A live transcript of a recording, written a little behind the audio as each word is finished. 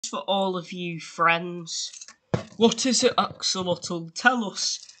For all of you friends. What is it, Axolotl? Tell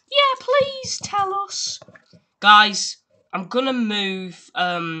us. Yeah, please tell us. Guys, I'm gonna move,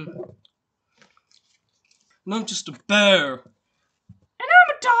 no, I'm just a bear. And I'm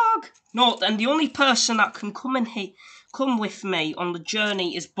a dog. No, and the only person that can come with me on the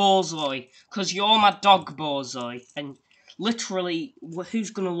journey is Borzoi. Because you're my dog, Borzoi. And literally,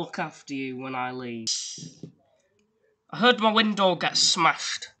 who's gonna look after you when I leave? I heard my window get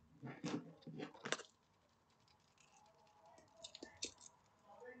smashed.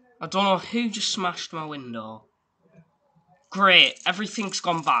 I don't know who just smashed my window. Great, everything's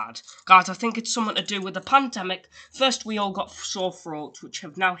gone bad. Guys, I think it's something to do with the pandemic. First, we all got sore throats, which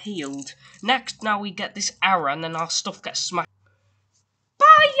have now healed. Next, now we get this error, and then our stuff gets smashed.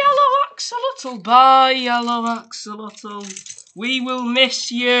 Bye, Yellow Axolotl. Bye, Yellow Axolotl. We will miss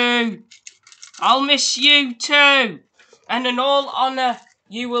you. I'll miss you too. And in all honour,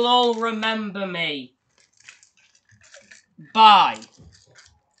 you will all remember me. Bye.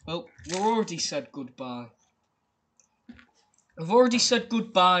 Well, we've already said goodbye. I've already said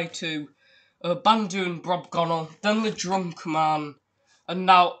goodbye to Bandu and Brobgonal, then the drunk man, and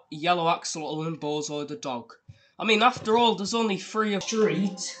now Yellow Axolotl and Borzoi the dog. I mean, after all, there's only 3 of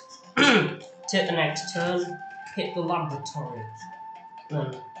street. Take the next turn, hit the laboratory,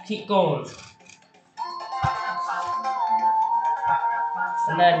 and keep going.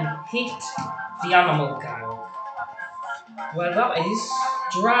 And then hit the animal gang. Where that is,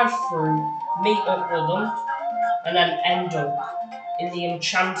 drive through, meet up with them, and then end up in the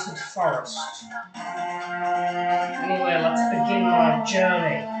enchanted forest. Anyway, let's begin my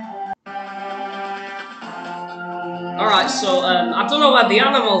journey. Alright, so, I don't know where the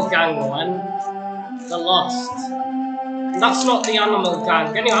animal gang went. They're lost. That's not the animal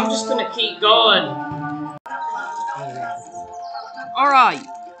gang. Anyway, I'm just gonna keep going. Alright,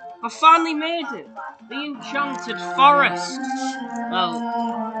 I finally made it. The enchanted forest. Well,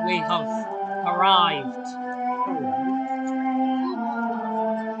 we have arrived.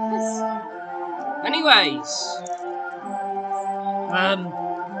 Anyways,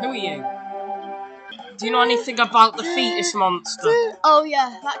 who are you? Do you know anything about the fetus monster? Oh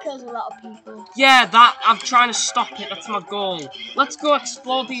yeah, that kills a lot of people. Yeah, I'm trying to stop it, that's my goal. Let's go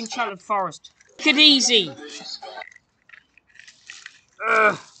explore the enchanted forest. Take it easy.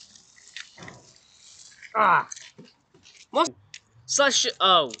 What?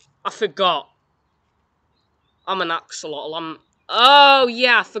 Oh, I forgot. I'm an axolotl, Oh,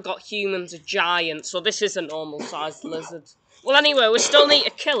 yeah, I forgot humans are giant, so this is a normal-sized lizard. Well, anyway, we still need to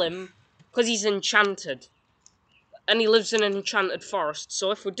kill him, because he's enchanted. And he lives in an enchanted forest,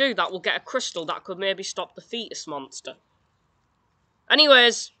 so if we do that, we'll get a crystal that could maybe stop the fetus monster.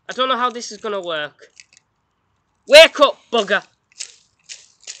 Anyways, I don't know how this is going to work. Wake up, bugger!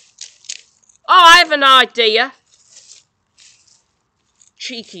 Oh, I have an idea!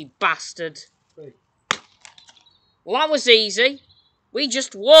 Cheeky bastard. Well, that was easy. We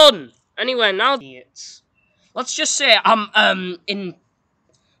just won. Anyway, now idiots. Let's just say well,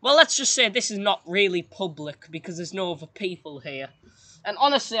 let's just say this is not really public because there's no other people here. And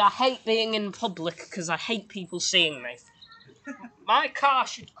honestly, I hate being in public because I hate people seeing me. My car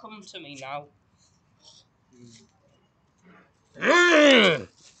should come to me now.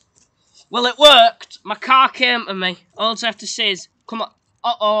 Well, it worked. My car came to me. All I have to say is, come on.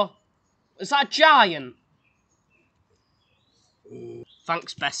 Uh-oh. Is that a giant?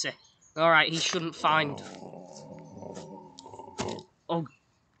 Thanks, Bessie. Alright, he shouldn't find. Oh.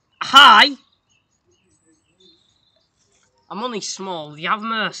 Hi! I'm only small. Do you have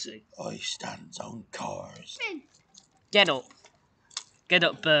mercy? I stands on cars. Get up. Get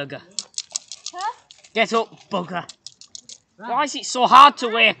up, burger. Huh? Get up, bugger. Why is it so hard to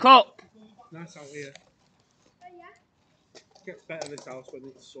wake up? Nice out here. Oh yeah? Gets better this house when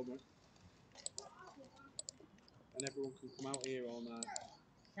it's summer. And everyone can come out here all night.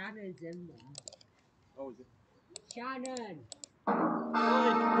 Shannon's in there. Oh, is it? Shannon!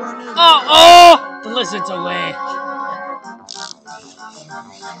 Oh! The lizard's awake.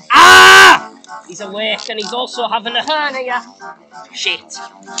 Ah! He's awake and he's also having a hernia. Shit.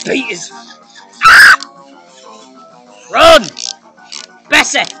 Beat Ah! Run!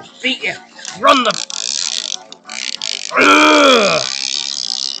 Bessie! Beat you. Run them. Ugh.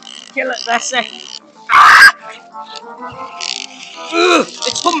 Kill it, Bessie. Ah! Ugh.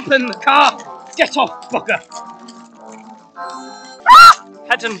 It's humping the car. Get off, bugger. Ah!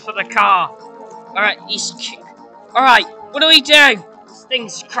 Heading for the car. Alright, Alright, what do we do? This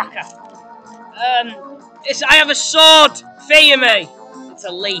thing's cracker. I have a sword. Fear me. It's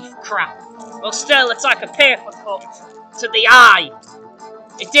a leaf. Crap. Well, still, it's like a paper cut to the eye.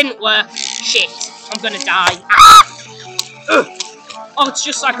 It didn't work. Shit. I'm gonna die. Ah! Ugh. Oh, it's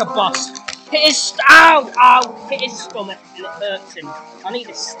just like a boss. Hit his... Ow! Ow! Hit his stomach and it hurts him. I need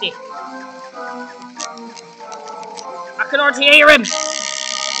a stick. I can already hear him.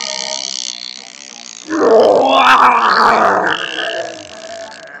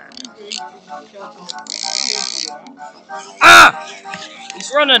 Ah!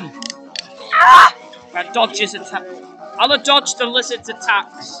 He's running. Ah! Right, dodge his attack. I'll dodge the lizard's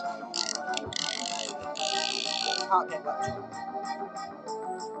attacks.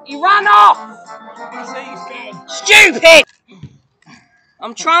 He ran off! Stupid!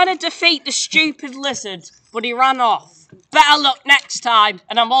 I'm trying to defeat the stupid lizard, but he ran off. Better luck next time,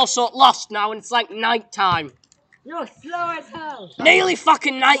 and I'm also lost now, and it's like night time. You're slow as hell. Nearly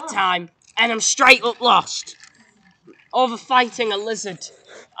fucking night time, and I'm straight up lost. Over fighting a lizard.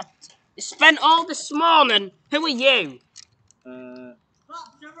 I spent all this morning. Who are you?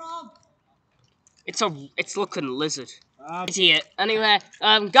 It's looking lizard. Idiot. Anyway,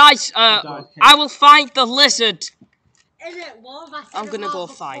 guys, I will find the lizard. Is it one? I'm gonna go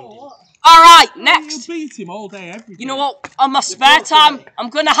find him. Alright, next. You beat him all day, every day. You know what? On my spare time, I'm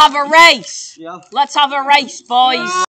gonna have a race. Yeah. Let's have a race, boys.